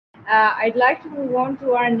I'd like to move on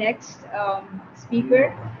to our next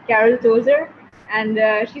speaker, Caryll Tozer, and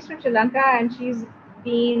she's from Sri Lanka, and she's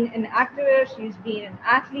been an activist, she's been an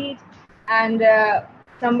athlete, and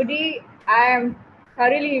somebody I am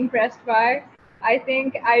thoroughly impressed by. I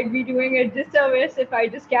think I'd be doing a disservice if I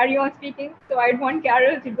just carry on speaking. So I'd want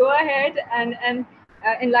Caryll to go ahead and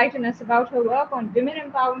enlighten us about her work on women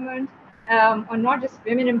empowerment, on not just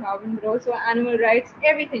women empowerment, but also animal rights,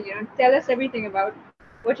 everything, tell us everything about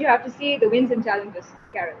what you have to see, the wins and challenges,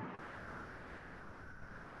 Caryll.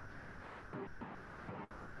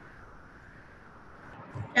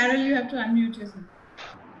 Caryll, you have to unmute yourself.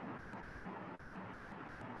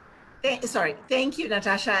 Sorry. Thank you,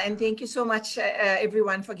 Natasha. And thank you so much,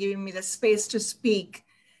 everyone, for giving me the space to speak.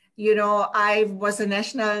 I was a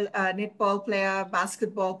national netball player,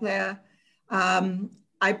 basketball player.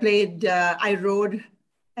 I played, I rode,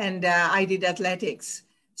 and I did athletics.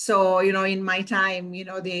 So, in my time,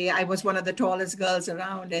 I was one of the tallest girls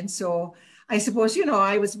around. And so I suppose,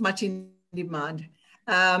 I was much in demand.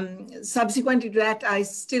 Subsequent to that, I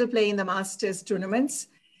still play in the Masters tournaments.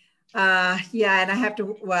 And I have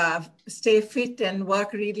to stay fit and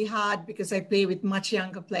work really hard because I play with much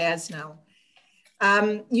younger players now.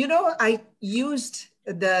 I used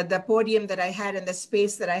the podium that I had and the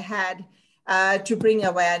space that I had to bring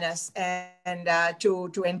awareness and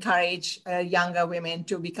to encourage younger women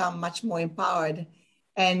to become much more empowered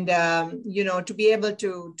and, to be able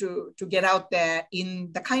to get out there in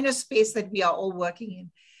the kind of space that we are all working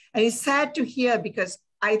in. And it's sad to hear because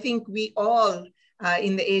I think we all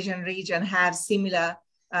in the Asian region have similar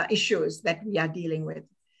issues that we are dealing with.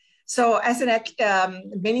 So as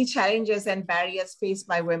many challenges and barriers faced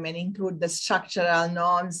by women include the structural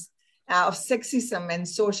norms of sexism and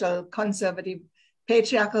social conservative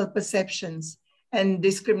patriarchal perceptions and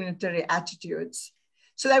discriminatory attitudes.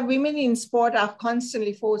 So that women in sport are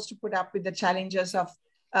constantly forced to put up with the challenges of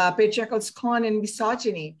patriarchal scorn and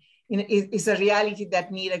misogyny is a reality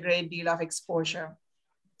that need a great deal of exposure.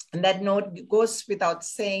 And that note goes without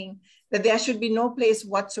saying that there should be no place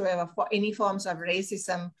whatsoever for any forms of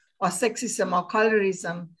racism or sexism or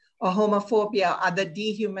colorism or homophobia or other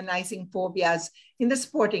dehumanizing phobias in the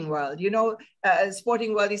sporting world.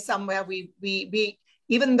 Sporting world is somewhere we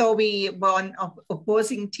even though we were on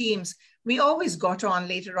opposing teams, we always got on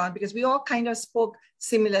later on because we all kind of spoke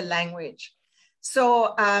similar language.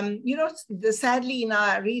 So, sadly in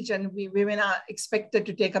our region, women are expected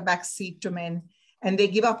to take a back seat to men. And they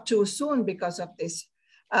give up too soon because of this.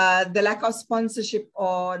 The lack of sponsorship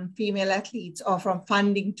on female athletes or from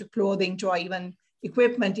funding to clothing to or even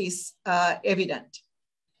equipment is evident.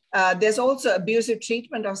 There's also abusive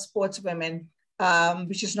treatment of sportswomen,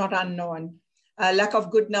 which is not unknown. Lack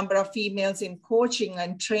of good number of females in coaching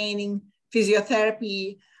and training,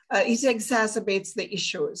 physiotherapy, it exacerbates the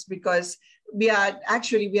issues because we are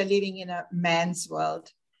living in a man's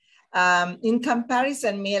world. In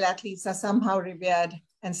comparison, male athletes are somehow revered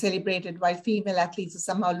and celebrated while female athletes are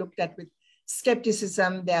somehow looked at with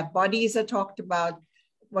skepticism. Their bodies are talked about,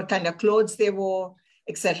 what kind of clothes they wore,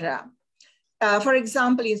 etc. For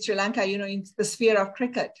example, in Sri Lanka, in the sphere of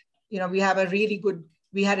cricket, we had a really good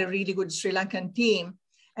Sri Lankan team.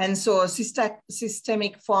 And so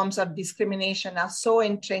systemic forms of discrimination are so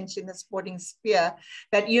entrenched in the sporting sphere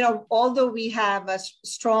that, although we have a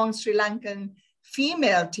strong Sri Lankan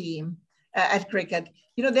female team at cricket,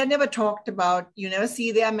 they're never talked about. You never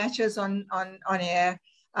see their matches on air.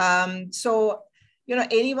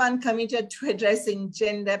 Anyone committed to addressing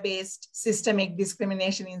gender-based systemic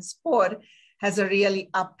discrimination in sport has a really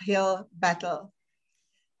uphill battle.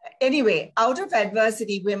 Anyway, out of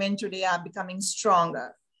adversity, women today are becoming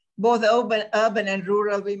stronger. Both urban and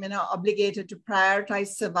rural women are obligated to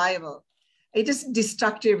prioritize survival. It is a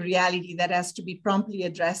destructive reality that has to be promptly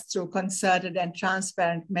addressed through concerted and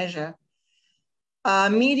transparent measure.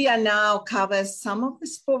 Media now covers some of the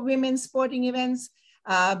women's sporting events,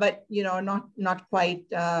 but not quite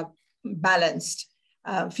balanced.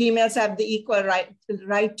 Females have the equal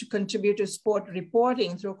right to contribute to sport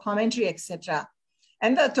reporting through commentary, etc.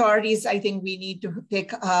 And the authorities, I think we need to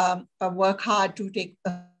work hard to take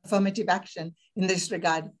affirmative action in this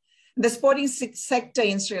regard. The sporting sector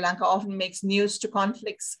in Sri Lanka often makes news to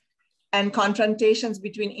conflicts and confrontations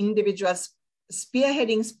between individuals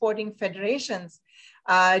spearheading sporting federations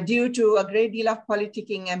due to a great deal of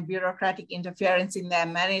politicking and bureaucratic interference in their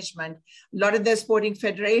management. A lot of the sporting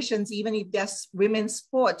federations, even if they're women's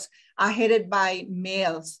sports, are headed by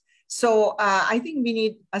males. So I think we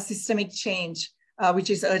need a systemic change, which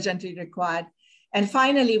is urgently required. And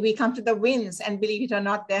finally, we come to the wins, and believe it or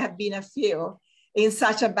not, there have been a few. In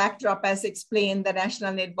such a backdrop, as explained, the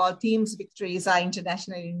national netball team's victories are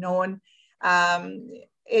internationally known.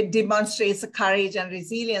 It demonstrates the courage and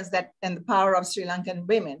resilience and the power of Sri Lankan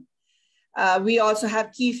women. We also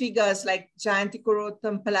have key figures like Jayanti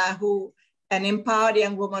Kurottampala, who, an empowered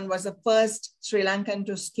young woman, was the first Sri Lankan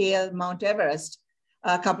to scale Mount Everest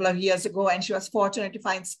a couple of years ago, and she was fortunate to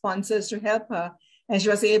find sponsors to help her, and she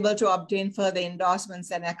was able to obtain further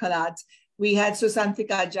endorsements and accolades. We had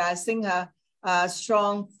Susantika Jayasinghe, a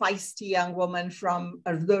strong, feisty young woman from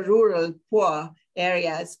the rural, poor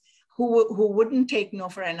areas who wouldn't take no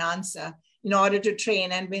for an answer in order to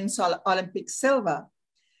train and win Olympic silver.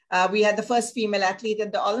 We had the first female athlete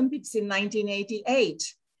at the Olympics in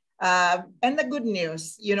 1988. And the good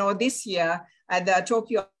news, this year at the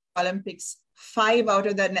Tokyo Olympics, 5 out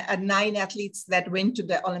of the 9 athletes that went to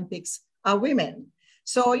the Olympics are women.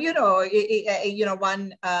 So,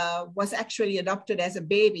 one was actually adopted as a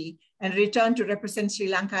baby and returned to represent Sri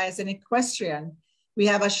Lanka as an equestrian. We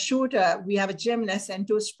have a shooter, we have a gymnast and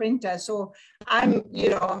 2 sprinters. So I'm,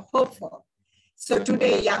 hopeful. So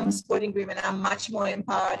today, young sporting women are much more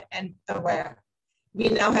empowered and aware. We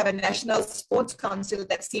now have a National Sports Council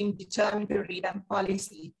that seems determined to revamp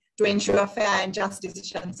policy to ensure fair and just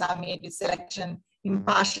decisions are made with selection,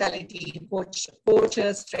 impartiality,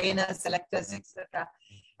 coaches, trainers, selectors, etc.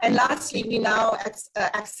 And lastly, we now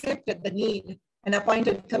accepted the need and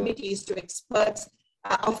appointed committees to experts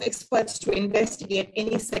to investigate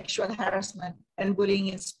any sexual harassment and bullying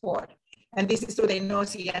in sport. And this is through the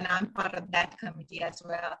NOC, and I'm part of that committee as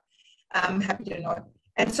well. I'm happy to know.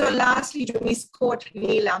 And so lastly, to misquote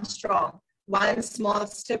Neil Armstrong, one small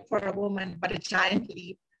step for a woman, but a giant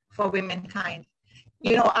leap for womankind.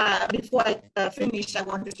 Before I finish, I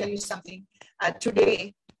want to tell you something.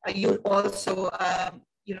 Today, you also,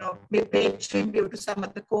 paid tribute to some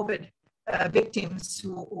of the COVID victims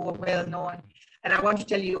who were well known. And I want to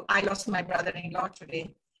tell you, I lost my brother-in-law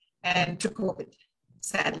today and to COVID,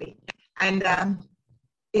 sadly. And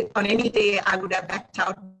on any day, I would have backed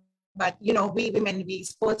out. But, we women, we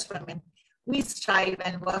sportswomen, we strive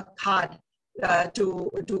and work hard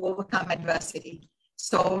to overcome adversity.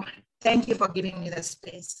 So thank you for giving me the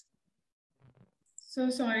space. So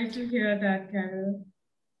sorry to hear that, Caryll.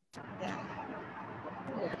 Yeah.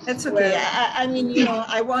 That's okay. I mean,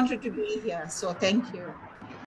 I wanted to be here, so thank you.